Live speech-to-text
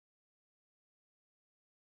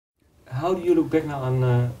How do you look back now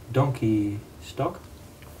on Dankey Stock?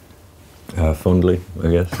 Fondly, I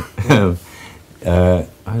guess.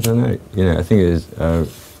 I don't know. You know, I think it is. I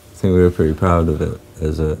think we were pretty proud of it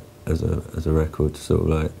as a record to sort of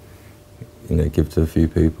like, you know, give to a few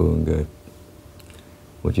people and go,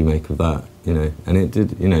 what do you make of that? You know, and it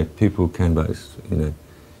did. You know, people came back. You know,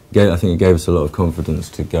 I think it gave us a lot of confidence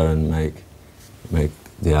to go and make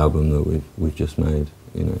the album that we've just made.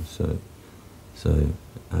 You know, so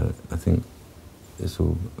I think it's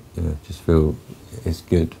all. You know, just feel it's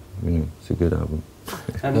good. You know, it's a good album.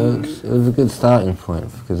 It was a good starting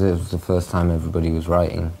point because it was the first time everybody was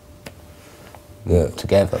writing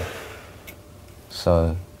together.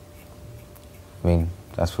 So, I mean,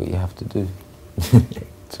 that's what you have to do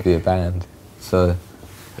to be a band. So,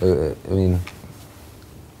 I mean,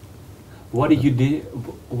 what did you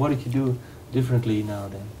do differently now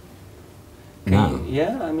then?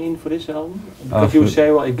 Yeah, I mean, for this album, because you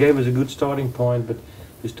say, well, it gave us a good starting point, but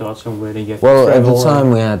you start somewhere, then you have well, at the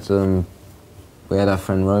time we had our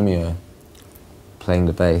friend Romeo playing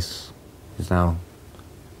the bass, who's now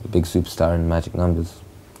a big superstar in Magic Numbers.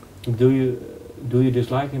 Do you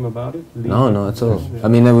dislike him about it? No, not at all. I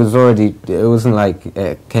mean, it wasn't like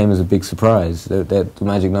it came as a big surprise that the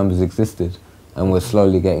Magic Numbers existed and were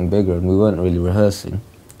slowly getting bigger, and we weren't really rehearsing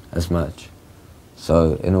as much.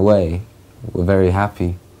 So, in a way, we're very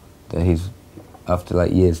happy that he's, after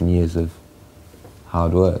like years and years of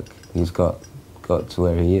hard work, he's got to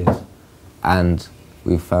where he is. And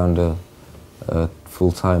we've found a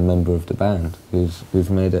full-time member of the band who's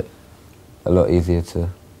made it a lot easier to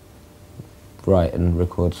write and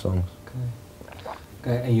record songs.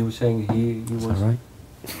 Okay, and you were saying he was... Is that right?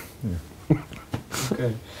 Yeah.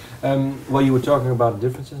 Okay. Well, you were talking about the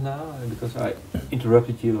differences now, because I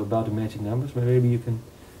interrupted you about the Magic Numbers, but maybe you can...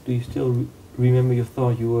 Do you still remember you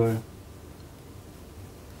thought you were...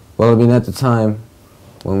 Well, I mean, at the time,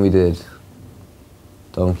 when we did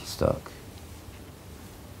Dankey Stock,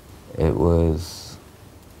 it was...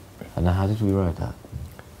 I don't know, how did we write that?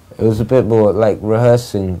 It was a bit more like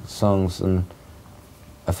rehearsing songs, and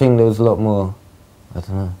I think there was a lot more, I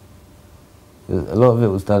don't know, a lot of it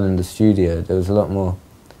was done in the studio. There was a lot more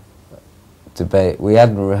debate. We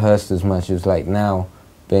hadn't rehearsed as much as like now,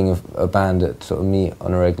 being a band that sort of meet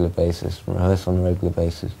on a regular basis, rehearse on a regular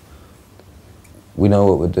basis. We know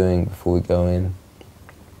what we're doing before we go in.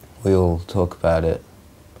 We all talk about it.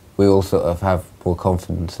 We all sort of have more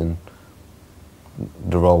confidence in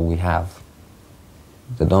the role we have.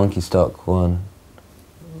 The Dankey Stock one.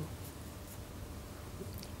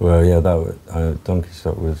 Well, yeah, Dankey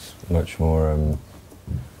Stock was much more.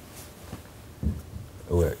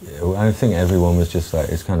 I think everyone was just like,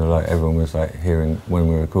 it's kind of like everyone was like hearing, when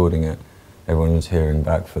we were recording it, everyone was hearing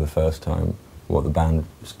back for the first time what the band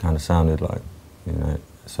kind of sounded like, you know.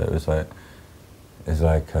 So it was like, it's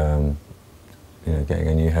like, you know, getting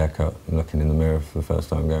a new haircut and looking in the mirror for the first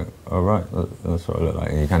time, going, "Oh right, that's what I look like,"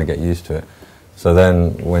 and you kind of get used to it. So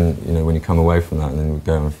then, when you come away from that, and then we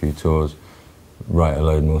go on a few tours, write a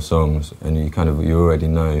load more songs, and you already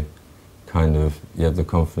know, kind of, you have the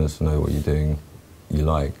confidence to know what you're doing, you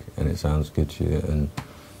like, and it sounds good to you, and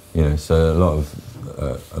you know, so a lot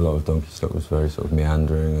of Dankey Stock was very sort of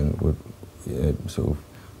meandering, and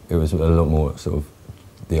it was a lot more sort of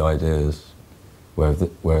the ideas.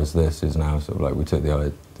 Whereas this is now sort of like we took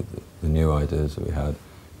the new ideas that we had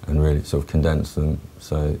and really sort of condensed them,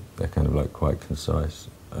 so they're kind of like quite concise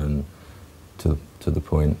and to the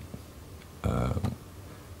point.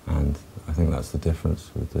 And I think that's the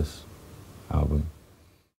difference with this album.